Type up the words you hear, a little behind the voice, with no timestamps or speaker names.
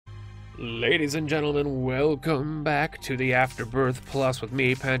Ladies and gentlemen, welcome back to the Afterbirth Plus with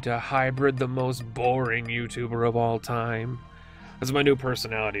me, Penta Hybrid, the most boring YouTuber of all time. This is my new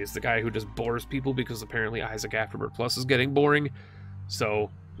personality. It's the guy who just bores people because apparently Isaac Afterbirth Plus is getting boring. So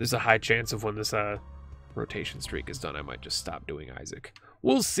there's a high chance of when this rotation streak is done, I might just stop doing Isaac.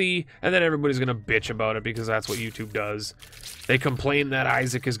 We'll see, and then everybody's gonna bitch about it because that's what YouTube does. They complain that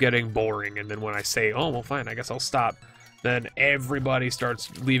Isaac is getting boring, and then when I say, oh, well fine, I guess I'll stop, then everybody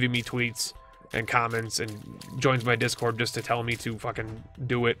starts leaving me tweets and comments and joins my Discord just to tell me to fucking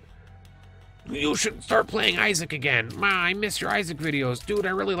do it. You should start playing Isaac again. Ma, I miss your Isaac videos. Dude,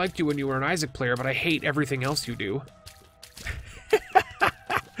 I really liked you when you were an Isaac player, but I hate everything else you do.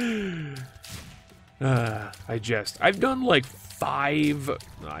 I've done like no,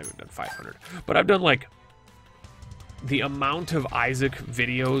 I haven't done 500, but I've done like the amount of Isaac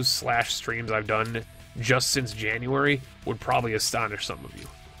videos / streams I've done just since January would probably astonish some of you.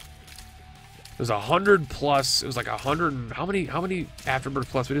 There's 100 plus, it was like 100, and how many Afterbirth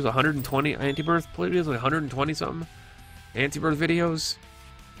Plus videos? 120 anti-birth videos, like 120 something anti-birth videos,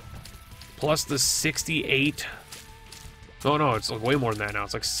 plus the 68. Oh no, it's like way more than that now.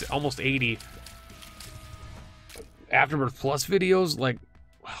 It's like almost 80 Afterbirth Plus videos. Like,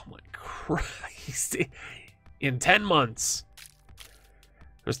 oh my Christ! In 10 months,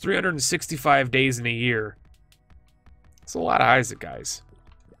 there's 365 days in a year. It's a lot of Isaac, guys.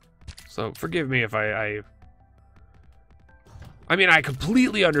 So forgive me if I mean, I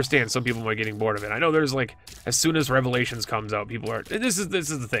completely understand some people might be getting bored of it. I know there's like, as soon as Revelations comes out, people are. And this is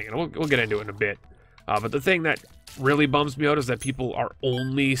the thing, and we'll get into it in a bit. But the thing that really bums me out is that people are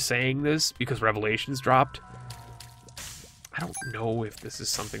only saying this because Revelations dropped. I don't know if this is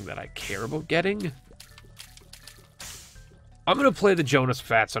something that I care about getting. I'm gonna play the Jonas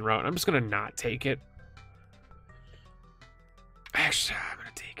Fatson route. I'm just gonna not take it. Actually, I'm gonna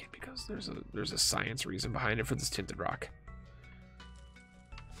take it because there's a science reason behind it for this tinted rock.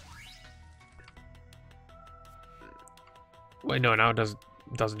 Wait, no, now it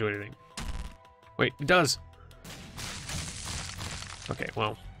doesn't do anything. Wait, it does. Okay,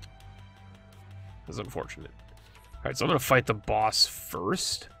 well, that's unfortunate. All right, so I'm gonna fight the boss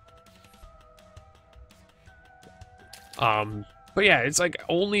first. But yeah, it's like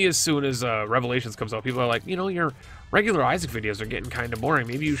only as soon as Revelations comes out, people are like, you know, your regular Isaac videos are getting kind of boring.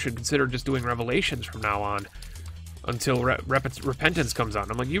 Maybe you should consider just doing Revelations from now on until Repentance comes out.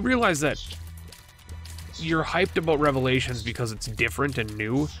 And I'm like, you realize that you're hyped about Revelations because it's different and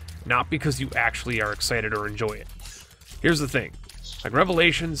new, not because you actually are excited or enjoy it. Here's the thing, like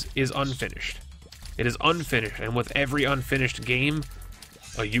Revelations is unfinished. It is unfinished, and with every unfinished game,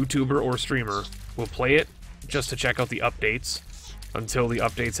 a YouTuber or streamer will play it just to check out the updates until the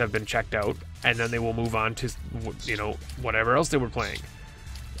updates have been checked out, and then they will move on to, you know, whatever else they were playing.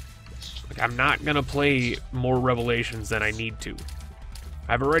 Like, I'm not gonna play more Revelations than I need to.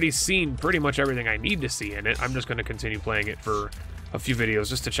 I've already seen pretty much everything I need to see in it. I'm just gonna continue playing it for a few videos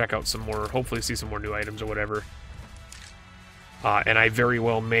just to check out some more, hopefully see some more new items or whatever. And I very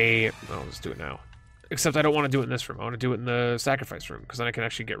well may, I'll just do it now. Except I don't want to do it in this room. I want to do it in the sacrifice room, because then I can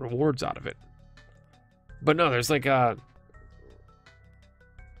actually get rewards out of it. But no, there's like now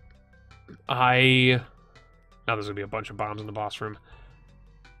there's gonna be a bunch of bombs in the boss room.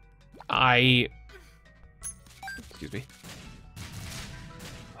 Excuse me.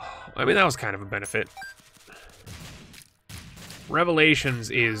 I mean, that was kind of a benefit. Revelations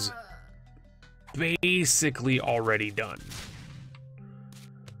is basically already done.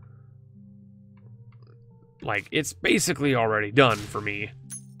 Like, it's basically already done for me,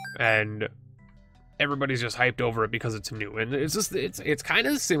 and everybody's just hyped over it because it's new. And it's just, it's kind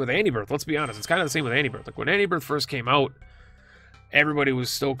of the same with Antibirth. Let's be honest, it's kind of the same with Antibirth. Like, when Antibirth first came out, everybody was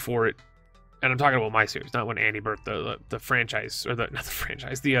stoked for it. And I'm talking about my series, not when Antibirth, the franchise, or not the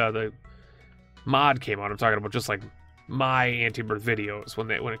franchise, the mod came out. I'm talking about just like my Antibirth videos. When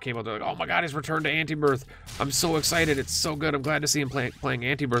it came out, they're like, oh my god, he's returned to Antibirth. I'm so excited, it's so good. I'm glad to see him playing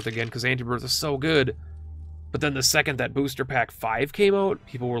Antibirth again, because Antibirth is so good. But then the second that Booster Pack 5 came out,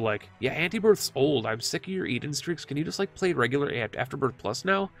 people were like, yeah, Antibirth's old. I'm sick of your Eden streaks. Can you just, like, play regular Afterbirth Plus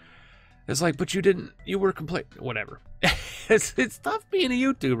now? It's like, but you were complaining. Whatever. It's tough being a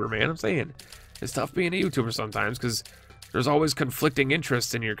YouTuber, man. I'm saying. It's tough being a YouTuber sometimes, because there's always conflicting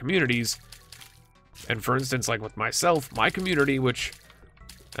interests in your communities. And for instance, like with myself, my community, and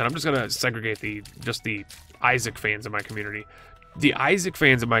I'm just going to segregate just the Isaac fans in my community. The Isaac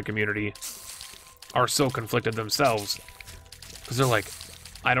fans in my community are so conflicted themselves, because they're like,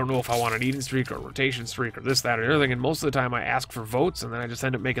 I don't know if I want an Eden streak or a rotation streak or this, that, or the other thing, and most of the time I ask for votes, and then I just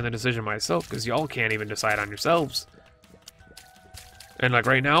end up making the decision myself, because y'all can't even decide on yourselves. And like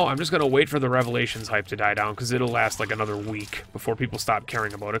right now, I'm just gonna wait for the Revelations hype to die down because it'll last like another week before people stop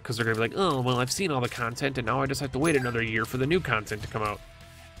caring about it because they're gonna be like, oh, well, I've seen all the content and now I just have to wait another year for the new content to come out.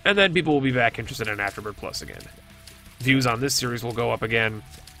 And then people will be back interested in Afterbirth Plus again. Views on this series will go up again.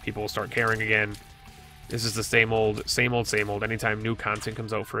 People will start caring again. This is the same old, same old, same old. Anytime new content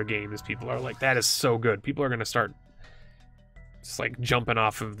comes out for a game, these people are like, that is so good. People are gonna start just like jumping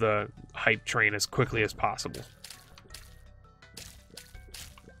off of the hype train as quickly as possible.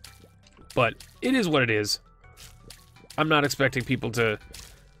 But it is what it is. I'm not expecting people to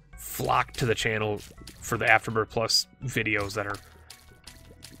flock to the channel for the Afterbirth Plus videos that are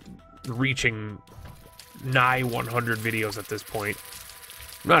reaching nigh 100 videos at this point.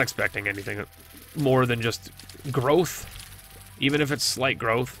 I'm not expecting anything more than just growth, even if it's slight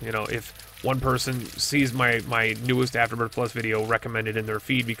growth. You know, if one person sees my newest Afterbirth Plus video recommended in their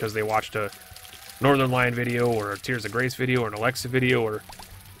feed because they watched a Northern Lion video or a Tears of Grace video or an Alexa video, or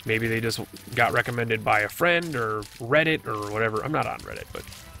maybe they just got recommended by a friend or Reddit or whatever. I'm not on Reddit, but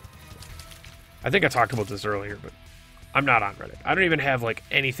I think I talked about this earlier, but I'm not on Reddit. I don't even have like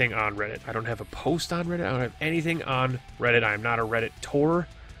anything on Reddit. I don't have a post on Reddit. I don't have anything on Reddit. I am not a Redditor.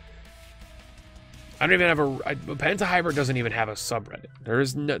 I don't even have a Penta Hybrid doesn't even have a subreddit.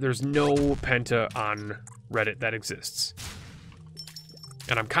 There's no Penta on Reddit that exists.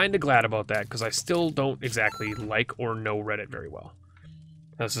 And I'm kind of glad about that because I still don't exactly like or know Reddit very well.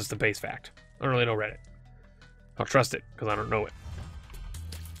 That's just the base fact. I don't really know Reddit. I'll trust it, because I don't know it.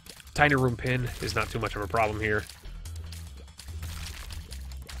 Tiny room pin is not too much of a problem here.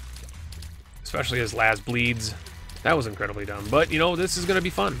 Especially as Laz bleeds. That was incredibly dumb. But, you know, this is going to be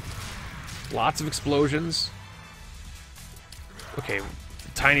fun. Lots of explosions. Okay,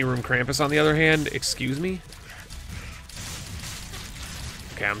 Tiny Room Krampus, on the other hand, excuse me?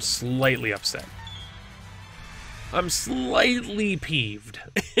 Okay, I'm slightly upset. I'm slightly peeved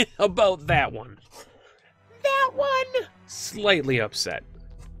about that one. That one! Slightly upset.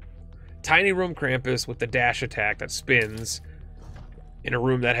 Tiny Room Krampus with the dash attack that spins in a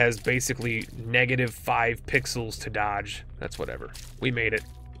room that has basically -5 pixels to dodge. That's whatever. We made it.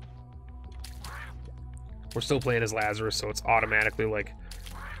 We're still playing as Lazarus, so it's automatically like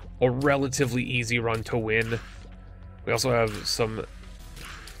a relatively easy run to win. We also have some,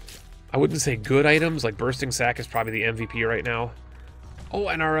 I wouldn't say good items, like Bursting Sack is probably the MVP right now. Oh,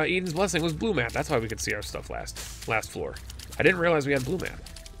 and our Eden's Blessing was blue map. That's why we could see our stuff last floor. I didn't realize we had blue map.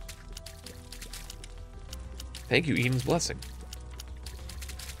 Thank you, Eden's Blessing.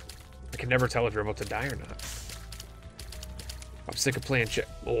 I can never tell if you're about to die or not. I'm sick of playing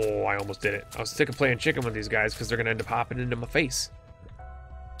Oh, I almost did it. I was sick of playing chicken with these guys because they're going to end up hopping into my face.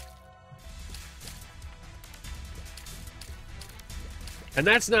 And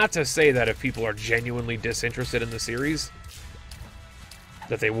that's not to say that if people are genuinely disinterested in the series,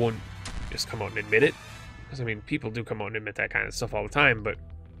 that they won't just come out and admit it. Because, I mean, people do come out and admit that kind of stuff all the time, but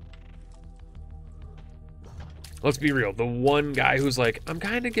let's be real. The one guy who's like, I'm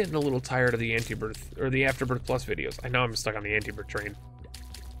kind of getting a little tired of the Antibirth, or the Afterbirth Plus videos. I know I'm stuck on the Antibirth train.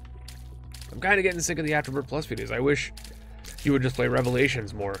 I'm kind of getting sick of the Afterbirth Plus videos. I wish you would just play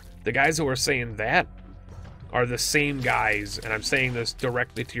Revelations more. The guys who are saying that are the same guys, and I'm saying this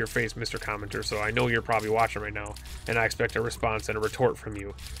directly to your face, Mr. Commenter, so I know you're probably watching right now, and I expect a response and a retort from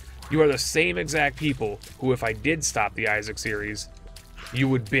you. You are the same exact people who, if I did stop the Isaac series, you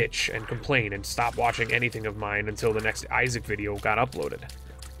would bitch and complain and stop watching anything of mine until the next Isaac video got uploaded.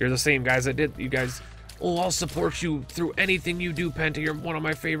 You're the same guys that did. You guys, oh, I'll support you through anything you do, Penta. You're one of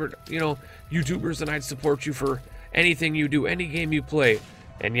my favorite, you know, YouTubers, and I'd support you for anything you do, any game you play.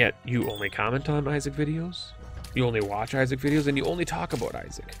 And yet, you only comment on Isaac videos? You only watch Isaac videos, and you only talk about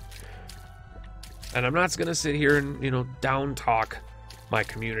Isaac. And I'm not going to sit here and, you know, down talk my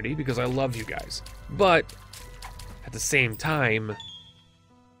community because I love you guys. But at the same time,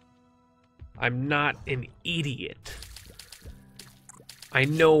 I'm not an idiot. I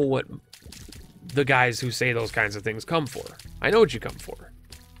know what the guys who say those kinds of things come for. I know what you come for.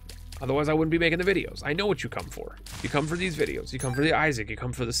 Otherwise, I wouldn't be making the videos. I know what you come for. You come for these videos. You come for the Isaac. You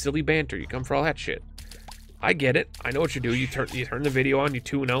come for the silly banter. You come for all that shit. I get it. I know what you do. You turn the video on, you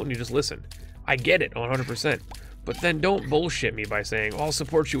tune out, and you just listen. I get it 100%. But then don't bullshit me by saying, oh, I'll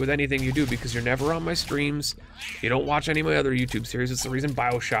support you with anything you do, because you're never on my streams. You don't watch any of my other YouTube series. It's the reason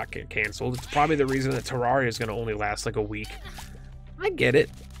BioShock get canceled. It's probably the reason that Terraria is going to only last like a week. I get it.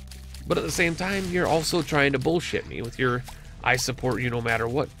 But at the same time, you're also trying to bullshit me with your I support you no matter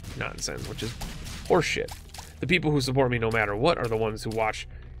what nonsense, which is horseshit. The people who support me no matter what are the ones who watch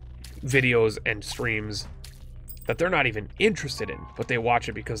videos and streams that they're not even interested in, but they watch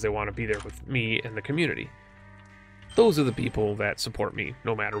it because they want to be there with me and the community. Those are the people that support me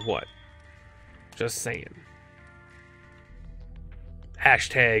no matter what. Just saying.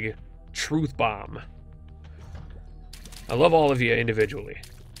 Hashtag truth bomb. I love all of you individually.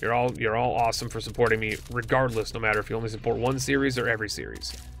 You're all awesome for supporting me regardless, no matter if you only support one series or every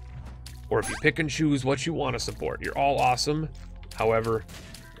series. Or if you pick and choose what you want to support. You're all awesome. However,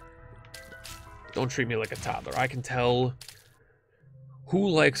 don't treat me like a toddler. I can tell who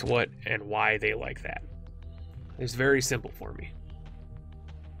likes what and why they like that. It's very simple for me.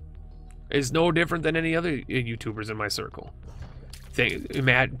 It's no different than any other YouTubers in my circle.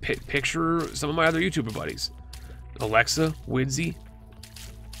 Picture some of my other YouTuber buddies. Alexa, Widzy.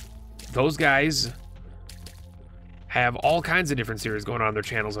 Those guys have all kinds of different series going on their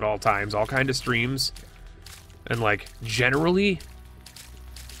channels at all times, all kinds of streams. And like, generally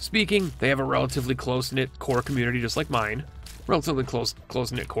speaking, they have a relatively close-knit core community just like mine. Relatively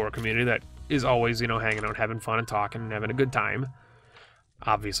close-knit core community that is always, you know, hanging out, having fun and talking and having a good time.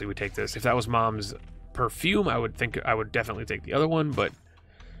 Obviously, we take this. If that was Mom's perfume, I would definitely take the other one, but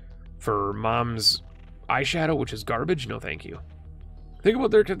for Mom's eyeshadow, which is garbage, no thank you. Think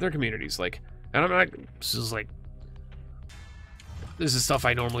about their communities, like, and I'm not, this is stuff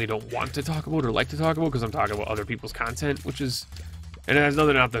I normally don't want to talk about or like to talk about because I'm talking about other people's content, which is, and it has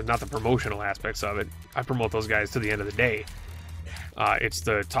nothing, not the promotional aspects of it. I promote those guys to the end of the day. It's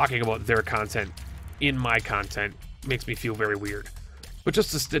the talking about their content in my content makes me feel very weird. But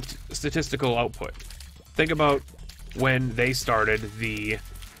just a statistical output. Think about when they started the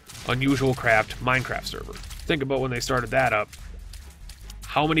Unusual Craft Minecraft server. Think about when they started that up.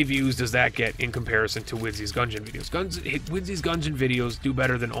 How many views does that get in comparison to Widzy's Gungeon videos? Widzy's Gungeon videos do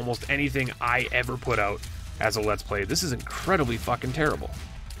better than almost anything I ever put out as a Let's Play. This is incredibly fucking terrible.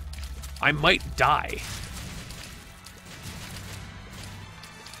 I might die.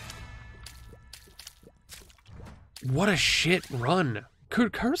 What a shit run.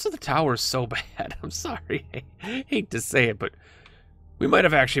 Curse of the Tower is so bad. I'm sorry. I hate to say it, but we might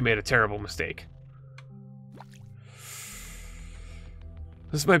have actually made a terrible mistake.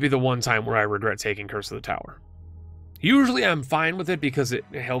 This might be the one time where I regret taking Curse of the Tower. Usually I'm fine with it because it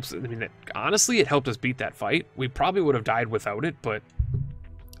helps. I mean, honestly, it helped us beat that fight. We probably would have died without it, but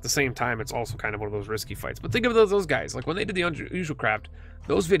at the same time, it's also kind of one of those risky fights. But think of those guys. Like, when they did the Unusual Craft,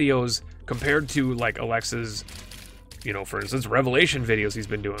 those videos, compared to, like, Alexa's, you know, for instance, Revelation videos he's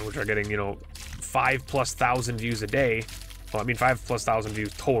been doing, which are getting, you know, 5,000+ views a day. Well, I mean, 5,000+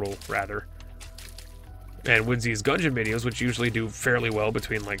 views total, rather. And Widzy's Gungeon videos, which usually do fairly well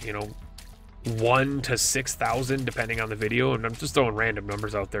between, like, you know, 1 to 6,000, depending on the video. And I'm just throwing random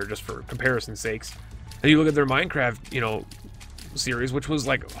numbers out there just for comparison's sakes. And you look at their Minecraft, you know, series, which was,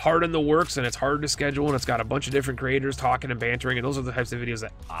 like, hard in the works, and it's hard to schedule, and it's got a bunch of different creators talking and bantering, and those are the types of videos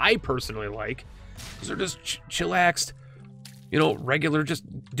that I personally like. Those are just chillaxed, you know, regular just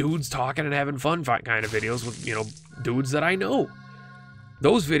dudes talking and having fun kind of videos with, you know, dudes that I know.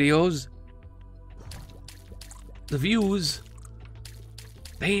 Those videos, the views,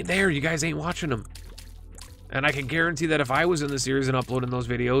 they ain't there. You guys ain't watching them. And I can guarantee that if I was in the series and uploading those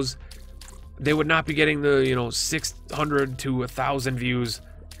videos, they would not be getting the, you know, 600 to 1,000 views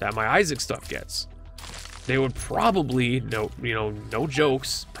that my Isaac stuff gets. They would probably, no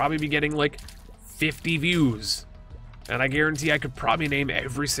jokes, probably be getting like 50 views. And I guarantee I could probably name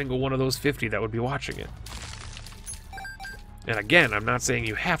every single one of those 50 that would be watching it. And again, I'm not saying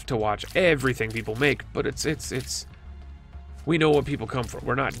you have to watch everything people make, but it's we know what people come for.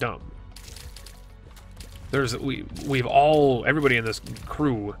 We're not dumb. Everybody in this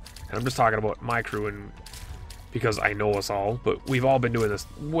crew, and I'm just talking about my crew and because I know us all, but we've all been doing this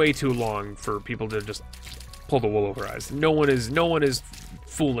way too long for people to just pull the wool over our eyes. No one is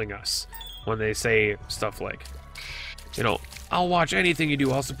fooling us when they say stuff like, you know, I'll watch anything you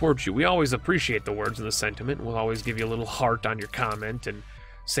do, I'll support you. We always appreciate the words and the sentiment. We'll always give you a little heart on your comment and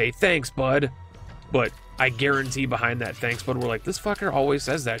say, thanks, bud. But I guarantee behind that thanks, bud, we're like, this fucker always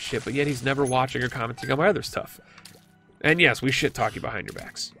says that shit, but yet he's never watching or commenting on my other stuff. And yes, we shit talk you behind your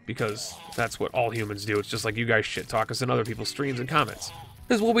backs, because that's what all humans do. It's just like you guys shit talk us in other people's streams and comments.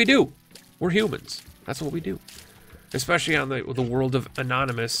 This is what we do. We're humans. That's what we do. Especially on the world of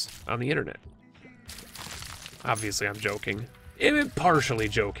anonymous on the internet. Obviously, I'm joking. I'm partially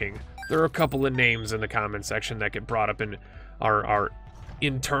joking. There are a couple of names in the comment section that get brought up in our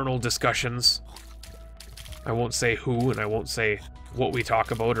internal discussions. I won't say who, and I won't say what we talk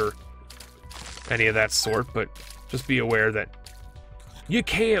about or any of that sort, but just be aware that you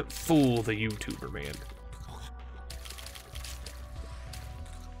can't fool the YouTuber, man.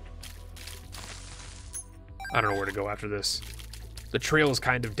 I don't know where to go after this. The trail is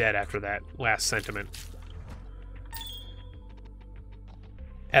kind of dead after that last sentiment.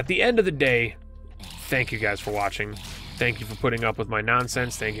 at the end of the day, thank you guys for watching. Thank you for putting up with my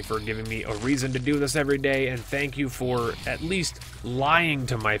nonsense. Thank you for giving me a reason to do this every day. And thank you for at least lying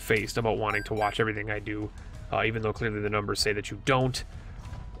to my face about wanting to watch everything I do, even though clearly the numbers say that you don't.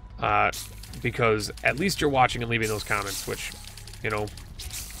 Because at least you're watching and leaving those comments, which, you know,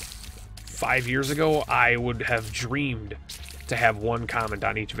 5 years ago, I would have dreamed to have one comment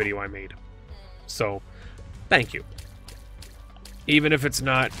on each video I made. So, thank you. Even if it's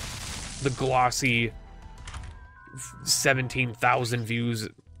not the glossy 17,000 views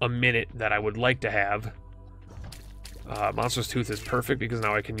a minute that I would like to have. Monster's Tooth is perfect because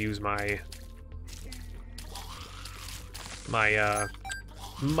now I can use my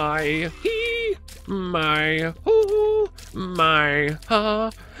he, my hoo, my ha,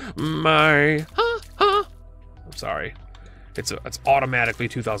 my ha ha. I'm sorry. It's automatically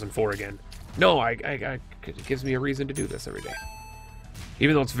 2004 again. No, it gives me a reason to do this every day.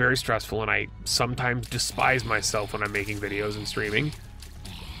 Even though it's very stressful and I sometimes despise myself when I'm making videos and streaming.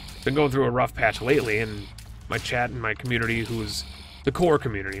 Been going through a rough patch lately, and my chat and my community, who's the core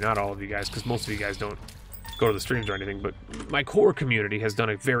community, not all of you guys, because most of you guys don't go to the streams or anything, but my core community has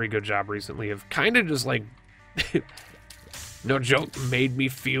done a very good job recently of kind of just like, no joke, made me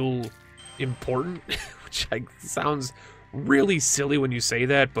feel important, which sounds really silly when you say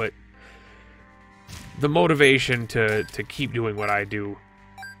that, but the motivation to keep doing what I do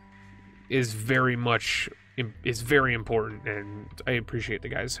is very important, and I appreciate the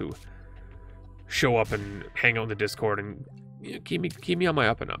guys who show up and hang out in the Discord and, you know, keep me on my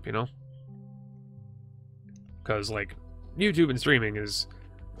up and up, you know? Because, like, YouTube and streaming is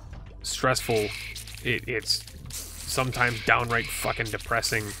stressful. It's sometimes downright fucking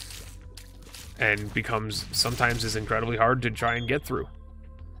depressing, and becomes sometimes is incredibly hard to try and get through.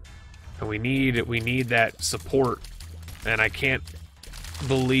 And we need that support, and I can't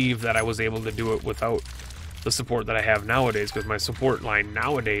believe that I was able to do it without the support that I have nowadays, because my support line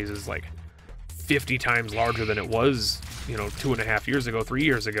nowadays is like 50 times larger than it was, you know, 2.5 years ago, 3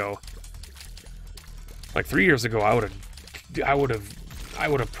 years ago. Like 3 years ago, I would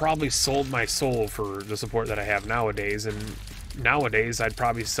have probably sold my soul for the support that I have nowadays, and nowadays I'd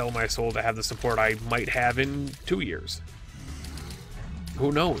probably sell my soul to have the support I might have in 2 years.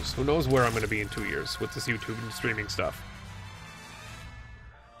 Who knows? Who knows where I'm going to be in 2 years with this YouTube and streaming stuff?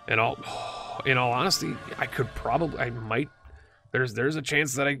 And in all honesty, there's a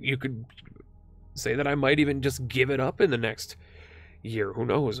chance that you could say that I might even just give it up in the next year. Who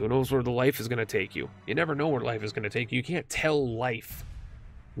knows? Who knows where the life is going to take you? You never know where life is going to take you. You can't tell life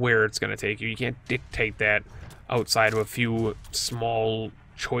where it's going to take you. You can't dictate that outside of a few small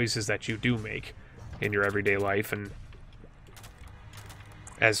choices that you do make in your everyday life. And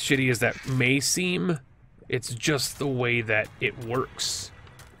as shitty as that may seem, it's just the way that it works.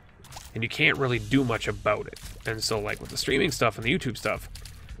 And you can't really do much about it. And so, like, with the streaming stuff and the YouTube stuff,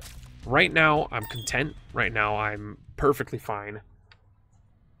 right now, I'm content. Right now, I'm perfectly fine.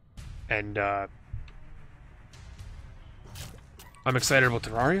 And, I'm excited about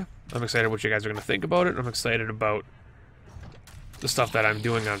Terraria. I'm excited what you guys are going to think about it. I'm excited about the stuff that I'm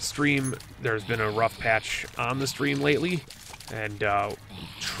doing on stream. There's been a rough patch on the stream lately, and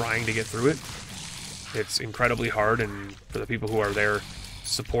trying to get through it. It's incredibly hard, and for the people who are there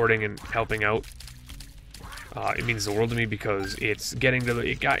supporting and helping out, it means the world to me, because it's getting to the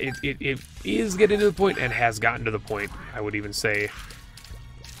it is getting to the point, and has gotten to the point, I would even say,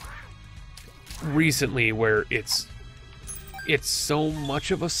 recently, where it's so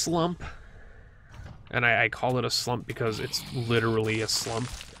much of a slump. And I call it a slump because it's literally a slump.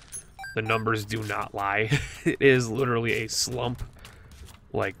 The numbers do not lie. It is literally a slump.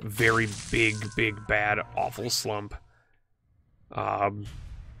 Like, very big, bad, awful slump.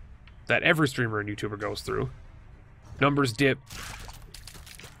 That every streamer and YouTuber goes through. Numbers dip.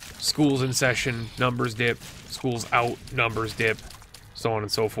 School's in session. Numbers dip. School's out. Numbers dip. So on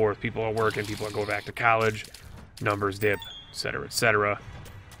and so forth. People are working. People are going back to college. Numbers dip. Etc. etc.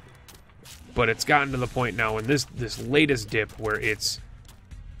 But it's gotten to the point now in this latest dip where it's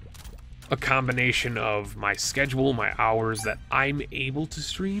a combination of my schedule, my hours that I'm able to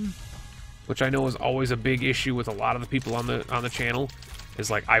stream, which I know is always a big issue with a lot of the people on the channel. Is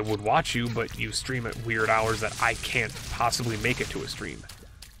like, I would watch you, but you stream at weird hours that I can't possibly make it to a stream.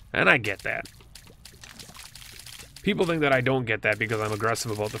 And I get that. People think that I don't get that because I'm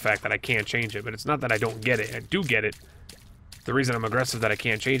aggressive about the fact that I can't change it, but it's not that I don't get it. I do get it. The reason I'm aggressive that I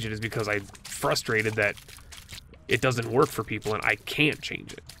can't change it is because I'm frustrated that it doesn't work for people and I can't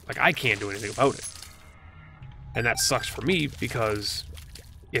change it. Like, I can't do anything about it. And that sucks for me because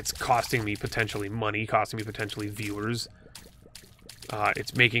it's costing me potentially money, costing me potentially viewers,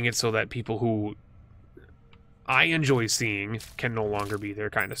 It's making it so that people who I enjoy seeing can no longer be there,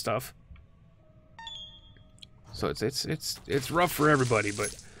 kind of stuff. So it's rough for everybody,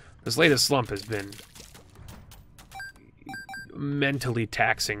 but this latest slump has been mentally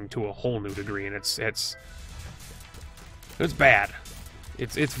taxing to a whole new degree, and it's bad.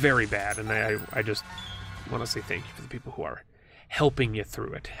 It's very bad, and I just want to say thank you for the people who are helping you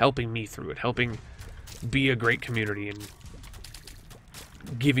through it, helping me through it, helping be a great community, and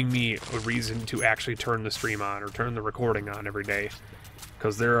giving me a reason to actually turn the stream on or turn the recording on every day.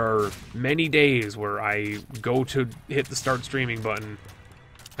 Because there are many days where I go to hit the start streaming button,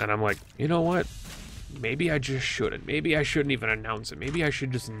 and I'm like, you know what? Maybe I just shouldn't. Maybe I shouldn't even announce it. Maybe I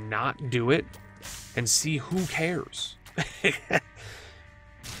should just not do it and see who cares. It's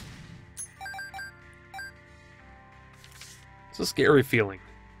a scary feeling.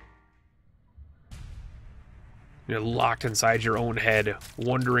 You're locked inside your own head,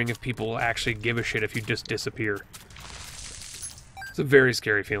 wondering if people will actually give a shit if you just disappear. It's a very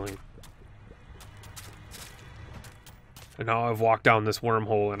scary feeling. And now I've walked down this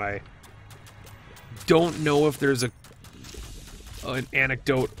wormhole, and I don't know if there's an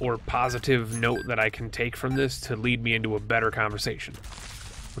anecdote or positive note that I can take from this to lead me into a better conversation,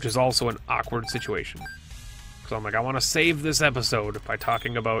 which is also an awkward situation. So I'm like, I want to save this episode by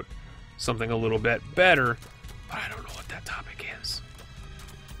talking about something a little bit better, but I don't know what that topic is.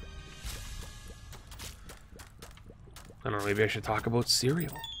 I don't know, maybe I should talk about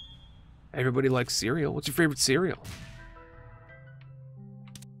cereal. Everybody likes cereal. What's your favorite cereal?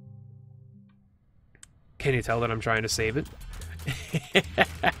 Can you tell that I'm trying to save it?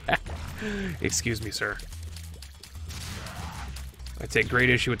 Excuse me, sir. I take great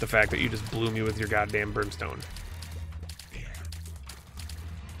issue with the fact that you just blew me with your goddamn brimstone.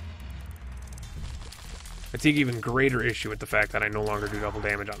 I take even greater issue with the fact that I no longer do double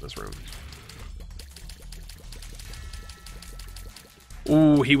damage on this room.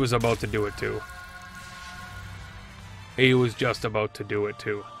 Ooh, he was about to do it too. He was just about to do it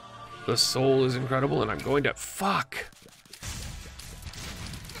too. The soul is incredible, and I'm going to... Fuck!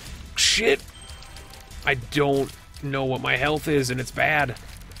 Shit! I don't know what my health is, and it's bad.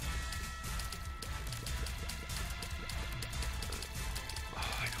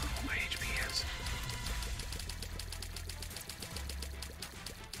 Oh, I don't know what my HP is.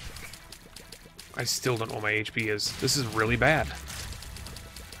 I still don't know what my HP is. This is really bad.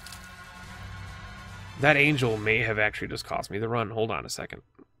 That angel may have actually just cost me the run. Hold on a second.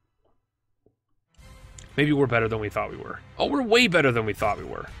 Maybe we're better than we thought we were. Oh, we're way better than we thought we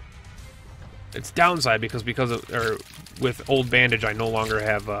were. It's downside because with old bandage I no longer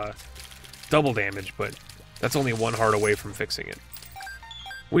have double damage, but that's only one heart away from fixing it.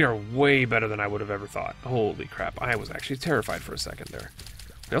 We are way better than I would have ever thought. Holy crap, I was actually terrified for a second there.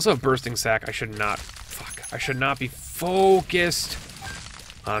 We also have bursting sack. I should not be focused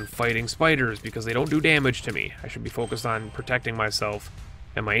on fighting spiders because they don't do damage to me. I should be focused on protecting myself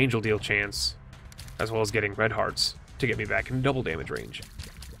and my angel deal chance, as well as getting red hearts to get me back in double damage range.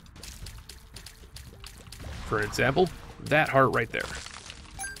 For example, that heart right there.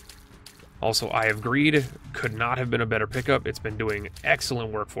 Also, Eye of Greed could not have been a better pickup. It's been doing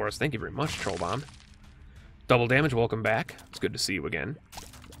excellent work for us. Thank you very much, Troll Bomb. Double damage, welcome back. It's good to see you again.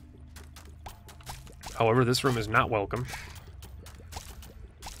 However, this room is not welcome.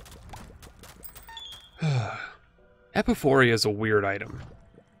 Epiphoria is a weird item.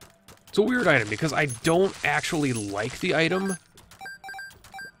 It's a weird item because I don't actually like the item.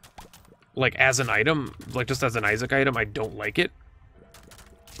 Like, as an item, like just as an Isaac item, I don't like it.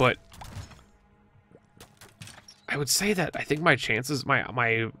 But I would say that I think my chances,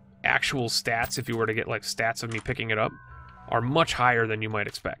 my actual stats, if you were to get like stats of me picking it up, are much higher than you might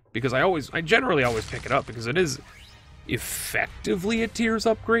expect. Because I generally always pick it up because it is effectively a tiers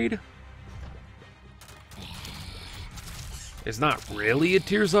upgrade. It's not really a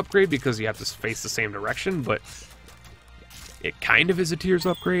tiers upgrade because you have to face the same direction, but it kind of is a tiers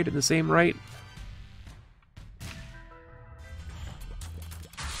upgrade in the same right.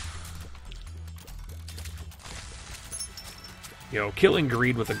 You know, killing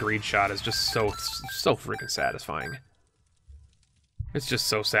greed with a greed shot is just so freaking satisfying. It's just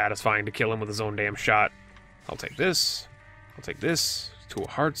so satisfying to kill him with his own damn shot. I'll take this. I'll take this. 2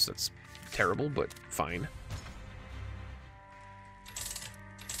 hearts. That's terrible, but fine.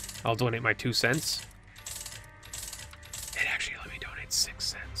 I'll donate my 2 cents. And actually, let me donate 6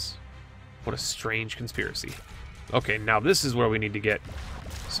 cents. What a strange conspiracy. Okay, now this is where we need to get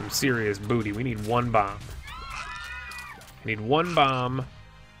some serious booty. We need 1 bomb. I need 1 bomb.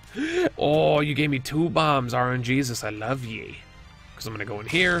 Oh, you gave me 2 bombs, RNGesus. I love ye. because I'm going to go in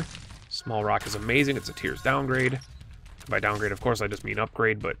here. Small rock is amazing. It's a tiers downgrade. By downgrade, of course, I just mean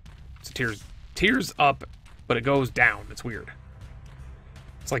upgrade, but it's a tiers up, but it goes down. It's weird.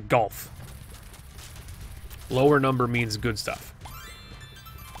 It's like golf. Lower number means good stuff.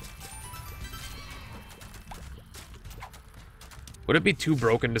 Would it be too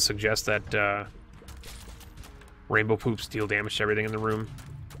broken to suggest that rainbow poops deal damage to everything in the room?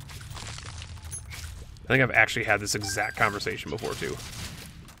 I think I've actually had this exact conversation before, too.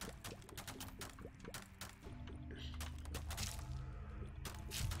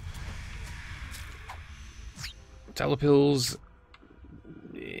 Telepills,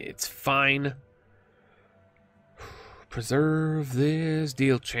 it's fine. Preserve this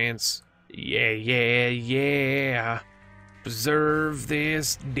deal chance. Yeah, yeah, yeah. Preserve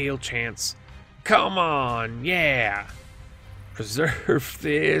this deal chance. Come on, yeah. Preserve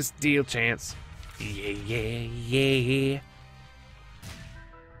this deal chance. Yeah, yeah, yeah.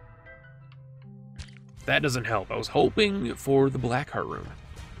 That doesn't help. I was hoping for the Blackheart room.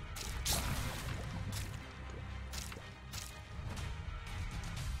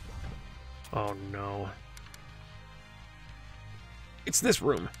 Oh no. It's this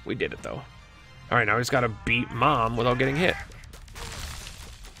room. We did it though. Alright, now we just gotta beat Mom without getting hit.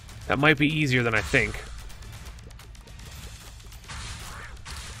 That might be easier than I think.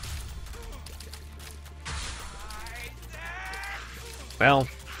 Well,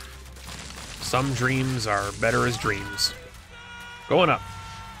 some dreams are better as dreams. Going up.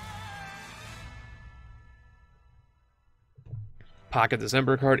 Pocket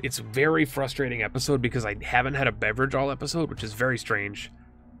December card. It's a very frustrating episode because I haven't had a beverage all episode, which is very strange.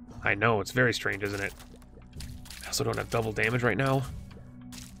 I know, it's very strange, isn't it? I also don't have double damage right now.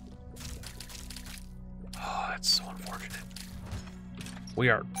 Oh, that's so unfortunate. We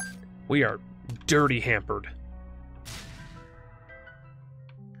are dirty hampered.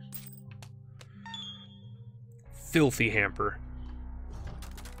 Filthy hamper.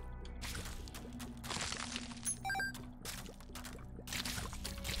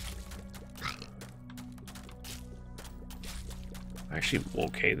 Actually,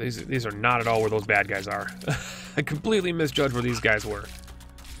 okay, these are not at all where those bad guys are. I completely misjudged where these guys were.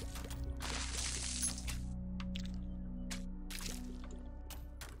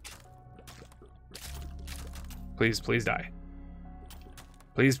 Please, please die.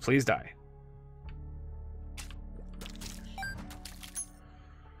 Please, please die.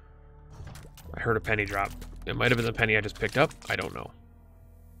 I heard a penny drop. It might have been the penny I just picked up. I don't know.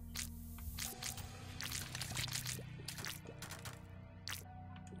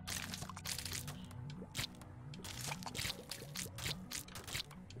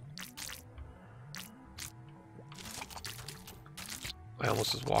 I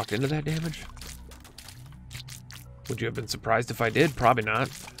almost just walked into that damage. Would you have been surprised if I did? Probably not.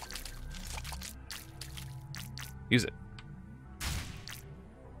 Use it.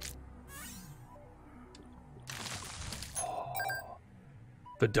 Oh,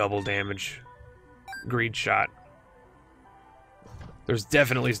 the double damage. Greed shot. There's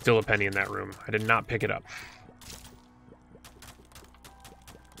definitely still a penny in that room. I did not pick it up.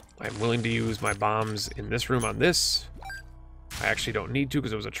 I'm willing to use my bombs in this room on this. I actually don't need to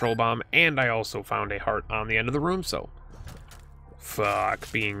because it was a troll bomb, and I also found a heart on the end of the room, so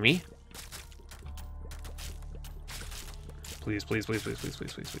fuck being me. Please, please, please, please, please,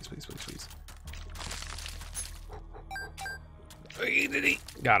 please, please, please, please, please, please.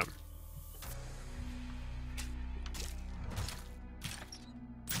 Got him.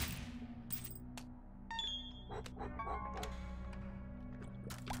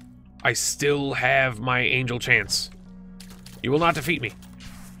 I still have my angel chance. You will not defeat me.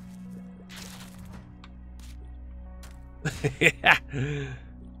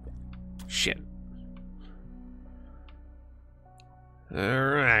 Shit.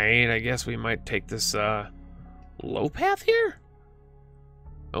 Alright, I guess we might take this low path here?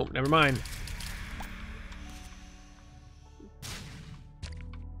 Oh, never mind.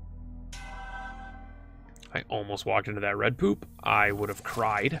 I almost walked into that red poop. I would have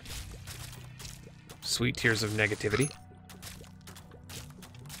cried. Sweet tears of negativity.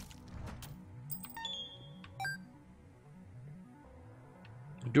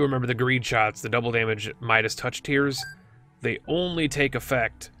 Do remember the greed shots, the double damage Midas touch tears. They only take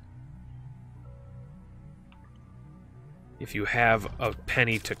effect if you have a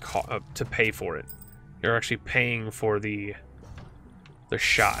penny to pay for it. You're actually paying for the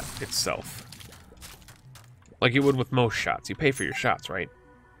shot itself, like you would with most shots. You pay for your shots, right?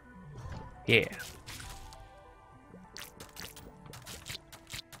 Yeah.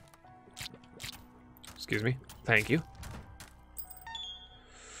 Excuse me. Thank you.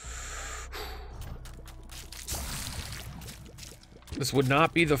 This would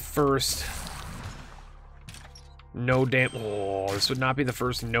not be the first no this would not be the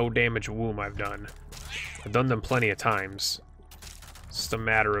first no damage womb I've done. I've done them plenty of times. It's just a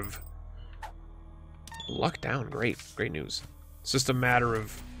matter of luck down. Great news. It's just a matter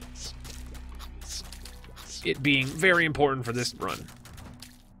of it being very important for this run.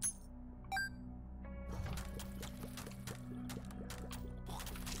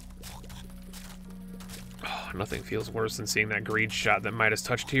 Oh, nothing feels worse than seeing that greed shot that Midas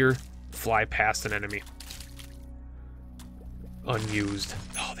touched here fly past an enemy. Unused.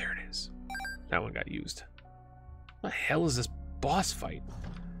 Oh, there it is. That one got used. What the hell is this boss fight?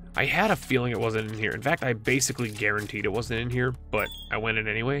 I had a feeling it wasn't in here. In fact, I basically guaranteed it wasn't in here, but I went in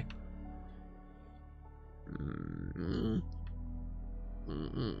anyway.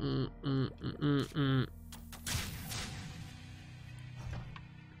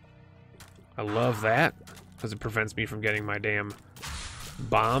 I love that, because it prevents me from getting my damn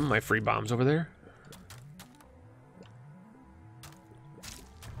bomb, my free bombs over there.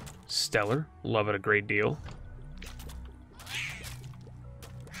 Stellar. Love it a great deal.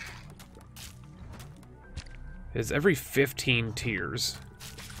 It's every 15 tiers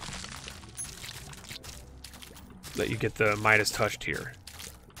that you get the Midas touch tier.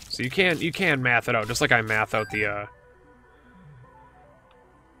 So you can math it out, just like I math out the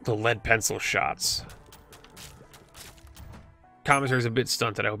lead pencil shots. Commentary's a bit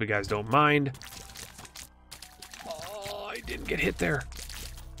stunted. I hope you guys don't mind. Oh, I didn't get hit there.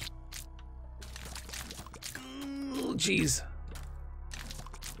 Oh, jeez.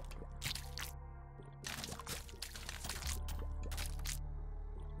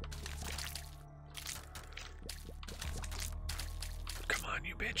 Come on,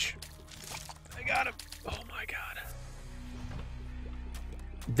 you bitch. I got him. Oh my god.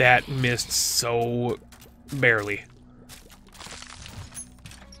 That missed so barely.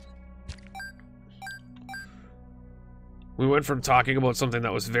 We went from talking about something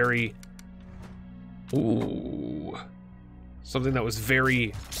that was very... Ooh. Something that was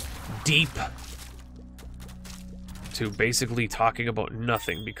very deep to basically talking about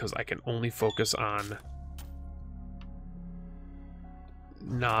nothing because I can only focus on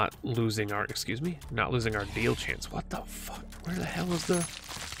not losing our... Excuse me? Not losing our deal chance. What the fuck? Where the hell is the...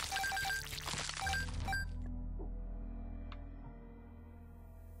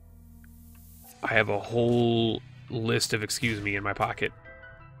 I have a whole list of excuse me in my pocket.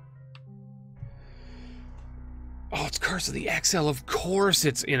 Oh, it's Curse of the XL. Of course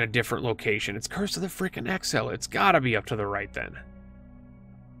it's in a different location. It's Curse of the freaking XL. It's gotta be up to the right then.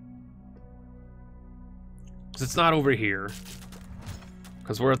 Because it's not over here.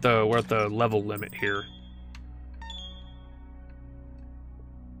 Because we're at the level limit here.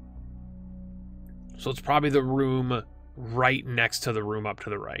 So it's probably the room right next to the room up to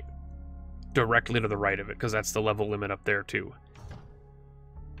the right. Directly to the right of it, because that's the level limit up there too.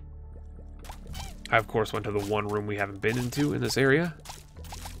 I of course went to the one room we haven't been into in this area.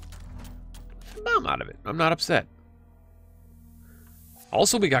 I'm out of it. I'm not upset.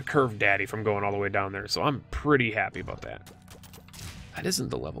 Also, we got Curved Daddy from going all the way down there, so I'm pretty happy about that. That isn't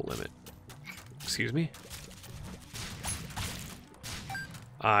the level limit. Excuse me?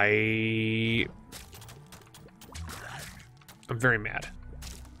 I'm very mad.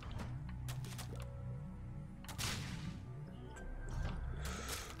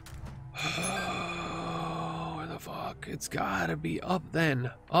 Oh, where the fuck? It's gotta be up then.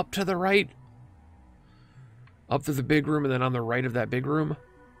 Up to the right. Up to the big room and then on the right of that big room.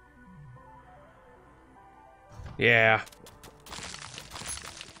 Yeah.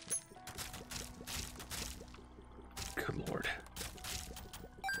 Good lord.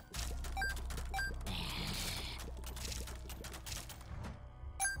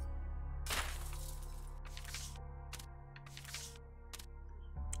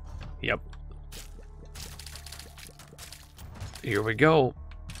 Yep. Here we go.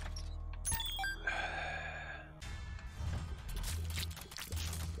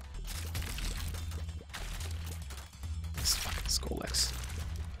 This fucking Skolex.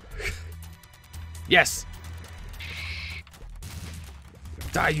 Yes!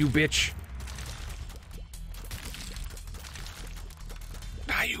 Die, you bitch!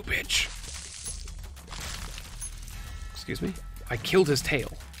 Die, you bitch! Excuse me? I killed his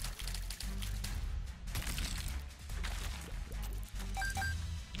tail.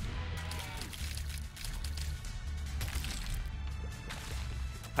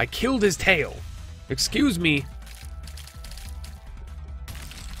 I killed his tail. Excuse me.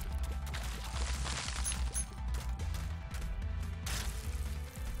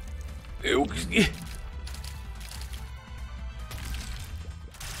 Ew.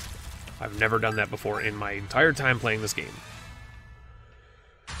 I've never done that before in my entire time playing this game.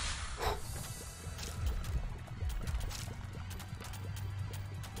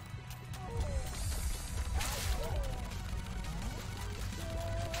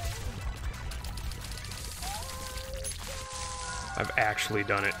 I've actually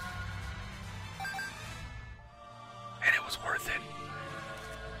done it. And it was worth it.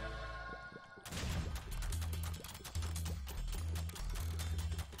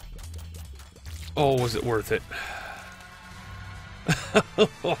 Oh, was it worth it?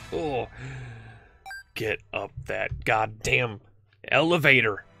 Get up that goddamn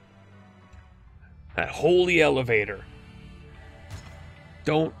elevator. That holy elevator.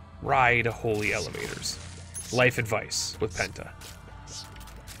 Don't ride holy elevators. Life advice with Penta.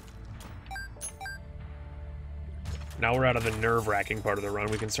 Now we're out of the nerve-wracking part of the run.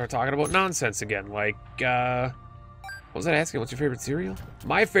 We can start talking about nonsense again. Like, what was that asking? What's your favorite cereal?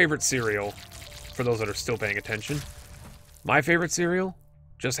 My favorite cereal, for those that are still paying attention, my favorite cereal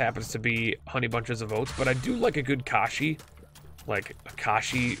just happens to be Honey Bunches of Oats, but I do like a good Kashi, like a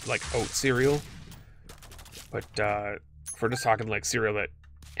Kashi, like oat cereal. But if we're just talking like cereal that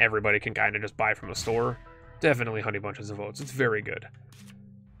everybody can kind of just buy from a store, definitely Honey Bunches of Oats. It's very good.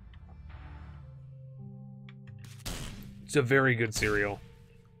 It's a very good cereal.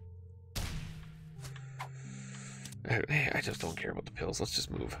 I just don't care about the pills. Let's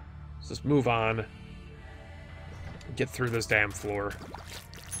just move. Let's just move on. Get through this damn floor.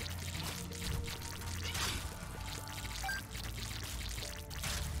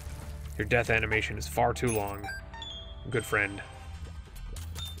 Your death animation is far too long. Good friend.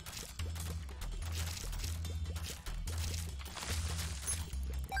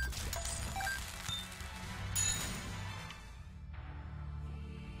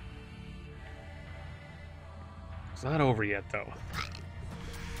 It's not over yet, though.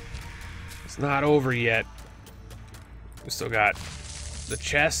 It's not over yet. We still got the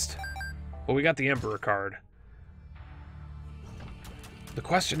chest. Well, we got the Emperor card. The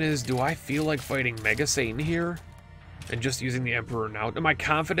question is, do I feel like fighting Mega Satan here? And just using the Emperor now? Am I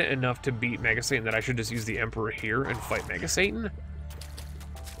confident enough to beat Mega Satan that I should just use the Emperor here and fight Mega Satan?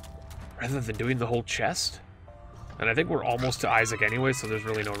 Rather than doing the whole chest? And I think we're almost to Isaac anyway, so there's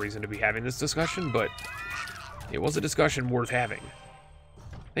really no reason to be having this discussion, but it was a discussion worth having.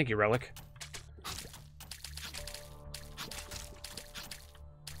 Thank you, Relic.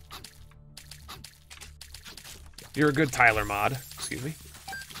 You're a good Tyler mod. Excuse me.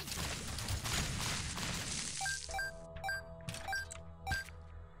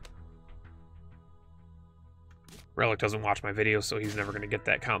 Relic doesn't watch my videos, so he's never going to get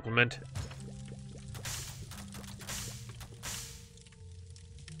that compliment.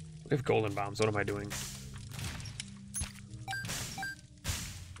 We have golden bombs. What am I doing?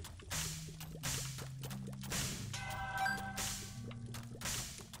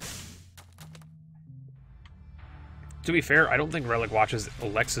 To be fair, I don't think Relic watches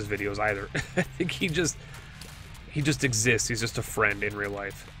Alexa's videos either. I think he just exists. He's just a friend in real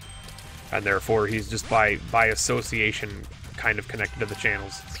life. And therefore, he's just by association kind of connected to the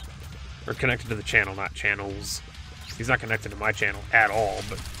channels. Or connected to the channel, not channels. He's not connected to my channel at all,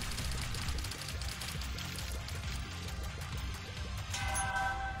 but...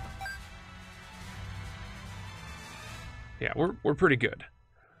 yeah, we're pretty good.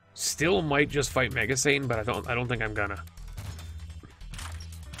 Still might just fight Mega Satan, but I don't think I'm gonna.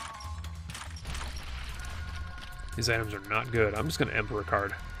 These items are not good. I'm just gonna Emperor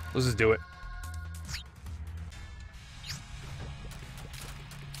card. Let's just do it.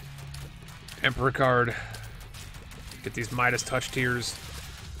 Emperor card. Get these Midas Touch tiers.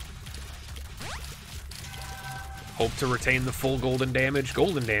 Hope to retain the full golden damage.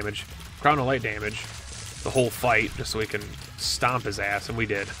 Golden damage. Crown of Light damage. The whole fight, just so we can stomp his ass, and we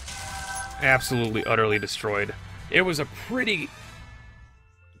did. Absolutely, utterly destroyed. It was a pretty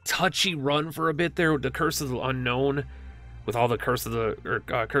touchy run for a bit there with the Curse of the Unknown, with all the Curse of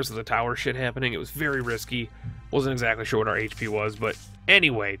the Tower shit happening. It was very risky. Wasn't exactly sure what our HP was, but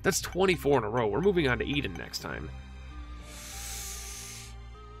anyway, that's 24 in a row. We're moving on to Eden next time.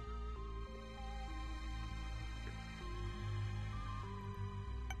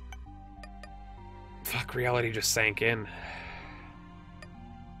 Fuck, reality just sank in.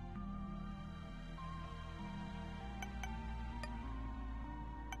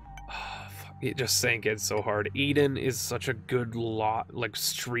 It just sank in so hard. Eden is such a good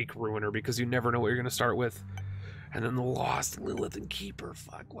streak ruiner because you never know what you're gonna start with. And then the Lost, Lilith, and Keeper.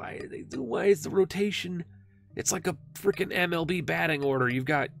 Fuck, why is the rotation? It's like a freaking MLB batting order. You've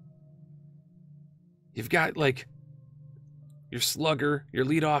got like your slugger, your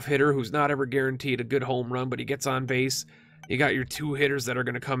leadoff hitter, who's not ever guaranteed a good home run, but he gets on base. You got your 2 hitters that are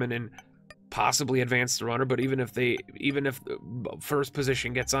going to come in and possibly advance the runner, but even if the first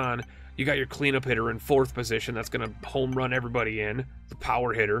position gets on, you got your cleanup hitter in 4th position that's going to home run everybody in, the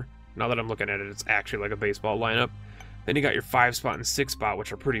power hitter. Now that I'm looking at it, it's actually like a baseball lineup. Then you got your 5 spot and 6 spot,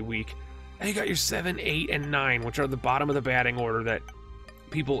 which are pretty weak. And you got your 7, 8, and 9, which are the bottom of the batting order that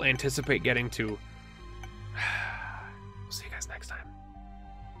people anticipate getting to.